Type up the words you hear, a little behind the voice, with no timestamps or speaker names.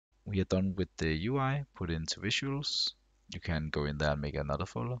we are done with the UI, put into visuals. You can go in there and make another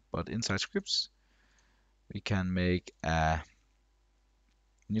folder, but inside scripts, we can make a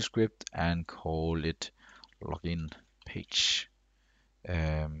new script and call it login page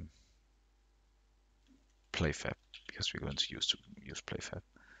um, Playfab, because we're going to use Playfab.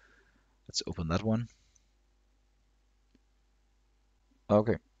 Let's open that one.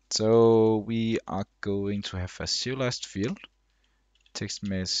 Okay, so we are going to have a serialized field, text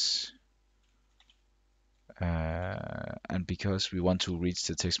mesh, and because we want to reach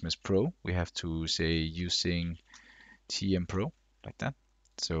the text mesh pro, we have to say using TM Pro like that.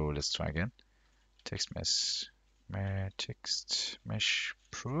 So let's try again. Text mesh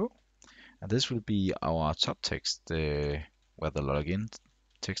pro, and this will be our top text where the login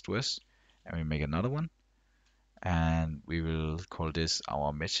text was, and we make another one, and we will call this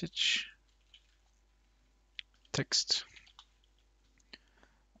our message text,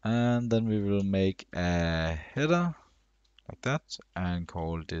 and then we will make a header like that and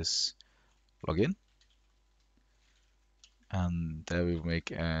call this login, and there we will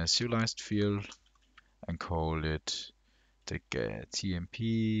make a serialized field and call it take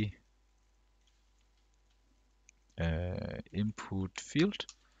TMP input field.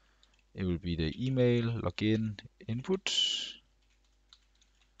 It will be the email login input,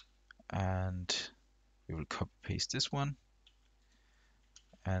 and we will copy paste this one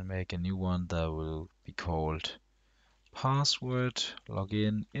and make a new one that will be called password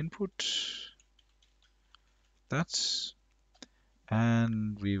login input. That's,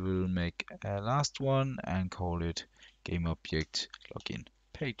 and we will make a last one and call it game object login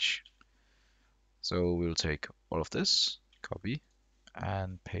page. So we'll take all of this, copy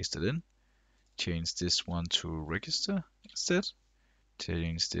and paste it in, change this one to register instead,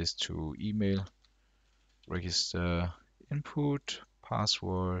 change this to email register input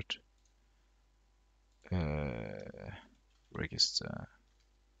password register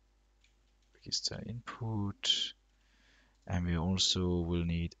input, and we also will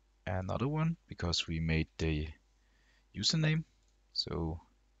need another one because we made the username, so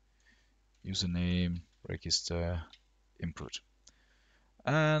username register input,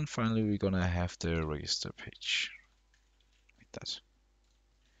 and finally we're gonna have the register page like that.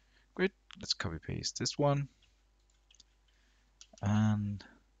 Great, let's copy paste this one and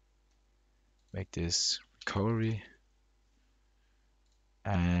make this recovery,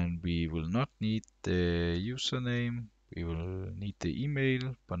 and we will not need the username, we will need the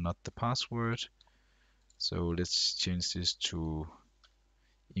email but not the password. So let's change this to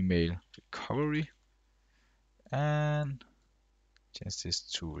email recovery and change this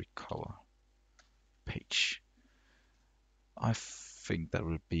to recover page. I think that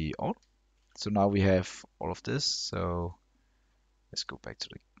will be all. So now we have all of this, so let's go back to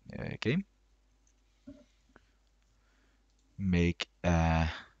the game, make a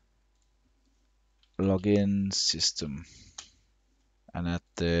login system and add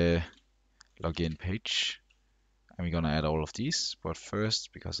the login page, and we're gonna add all of these, but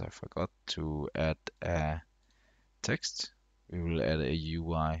first, because I forgot to add a text, we will add a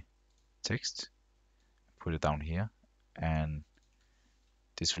UI text, put it down here, and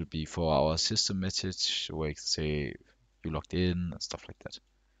this will be for our system message where we can say you logged in and stuff like that.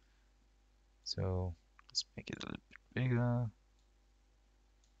 So let's make it a little bit bigger,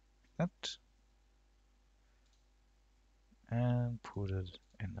 like that, and put it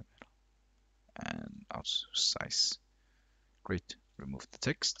in the middle and out size. Great, remove the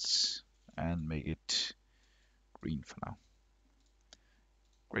texts and make it green for now.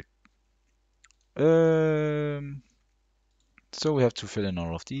 Great. So we have to fill in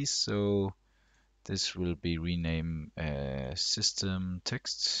all of these. So this will be rename system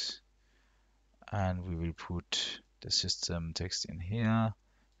text, and we will put the system text in here,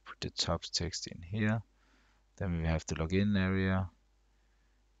 put the top text in here. Then we have the login area,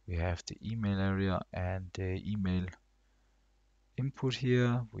 we have the email area and the email input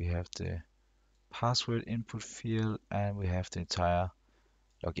here. We have the password input field, and we have the entire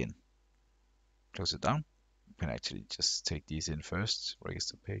login. Close it down. You can actually just take these in first,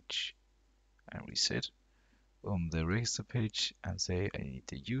 register page and reset. On the register page and say I need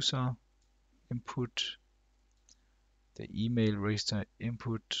the user input, the email register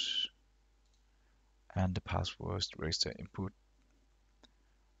input, and the password register input.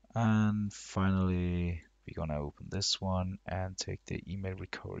 And finally, we're gonna open this one and take the email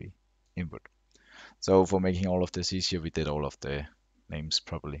recovery input. So for making all of this easier, we did all of the names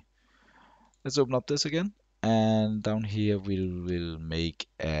properly. Let's open up this again, and down here we will make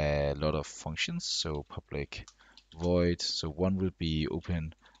a lot of functions. So public void, so one will be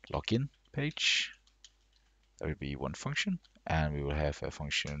open login page. There will be one function, and we will have a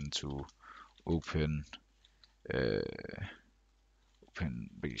function to open open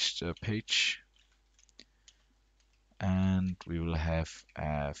register page, and we will have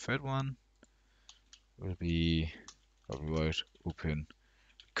a third one will be open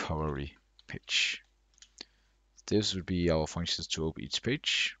recovery page. This will be our functions to open each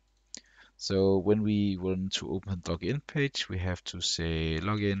page. So when we want to open the login page, we have to say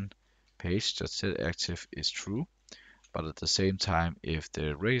login page.setActive is true. But at the same time, if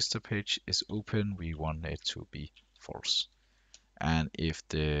the register page is open, we want it to be false. And if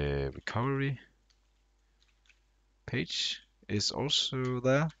the recovery page is also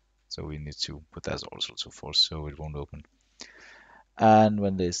there, so we need to put that also to false, so it won't open. And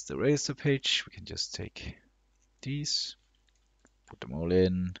when there's the register page, we can just take these, put them all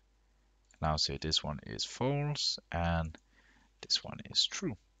in. Now say this one is false and this one is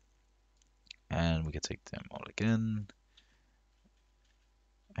true. And we can take them all again.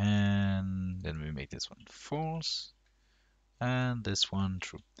 And then we make this one false and this one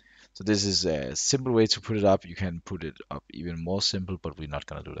true. So this is a simple way to put it up. You can put it up even more simple, but we're not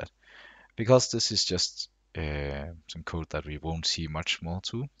going to do that because this is just some code that we won't see much more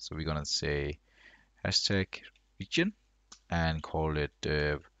to. So we're going to say hashtag region and call it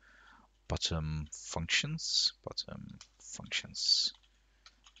bottom functions,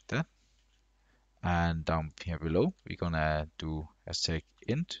 there. And down here below, we're going to do hashtag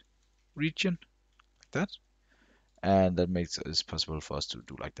int region, like that. And that makes it possible for us to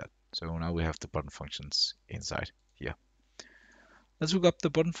do like that. So now we have the button functions inside here. Let's hook up the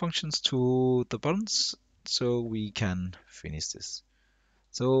button functions to the buttons so we can finish this.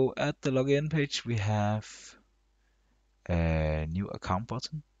 So at the login page, we have a new account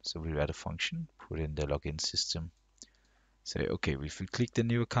button. So we add a function, put in the login system. Say, okay, if we click the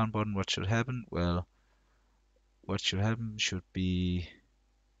new account button, what should happen? Well, what should happen should be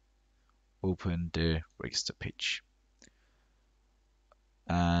open the register page.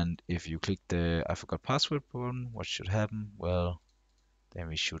 And if you click the I forgot password button, what should happen? Well, then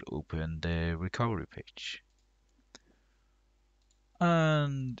we should open the recovery page.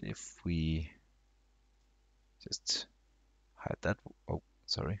 And if we just hide that, oh,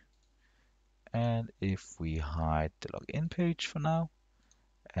 sorry. And if we hide the login page for now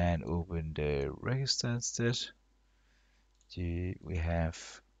and open the register instead, we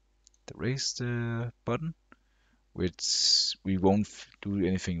have the register button, which we won't do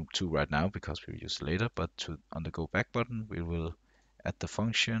anything to right now because we'll use it later, but on the go back button, we will add the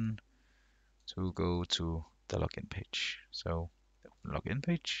function to go to the login page. So login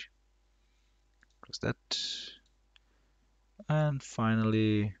page, close that. And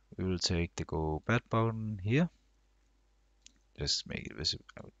finally, we will take the go back button here. Just make it visible.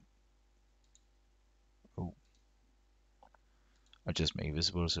 Oh, I'll just make it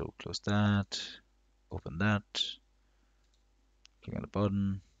visible. So close that, open that, click on the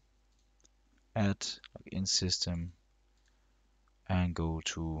button, add login system, and go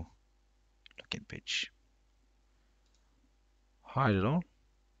to login page. Hide it all,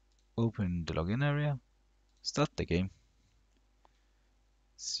 open the login area, start the game.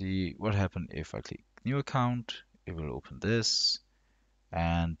 See what happened if I click new account. It will open this,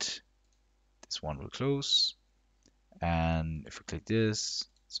 and this one will close. And if we click this,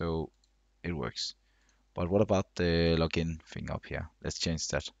 so it works. But what about the login thing up here? Let's change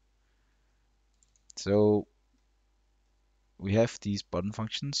that. So we have these button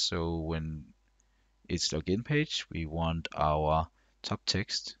functions. So when it's login page, we want our top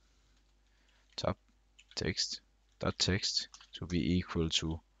text dot text to be equal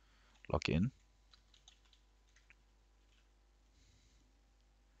to login.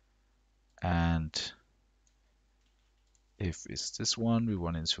 And if it's this one, we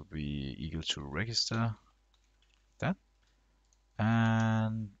want it to be equal to register, that.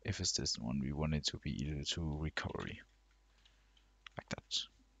 And if it's this one, we want it to be equal to recovery, like that. So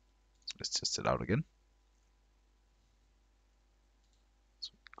let's test it out again.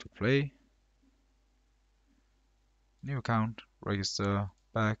 So click play, new account, register,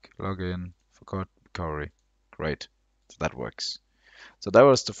 back, login, forgot, recovery. Great, so that works. So that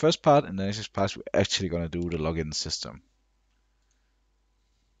was the first part, and the next part we're actually gonna do the login system.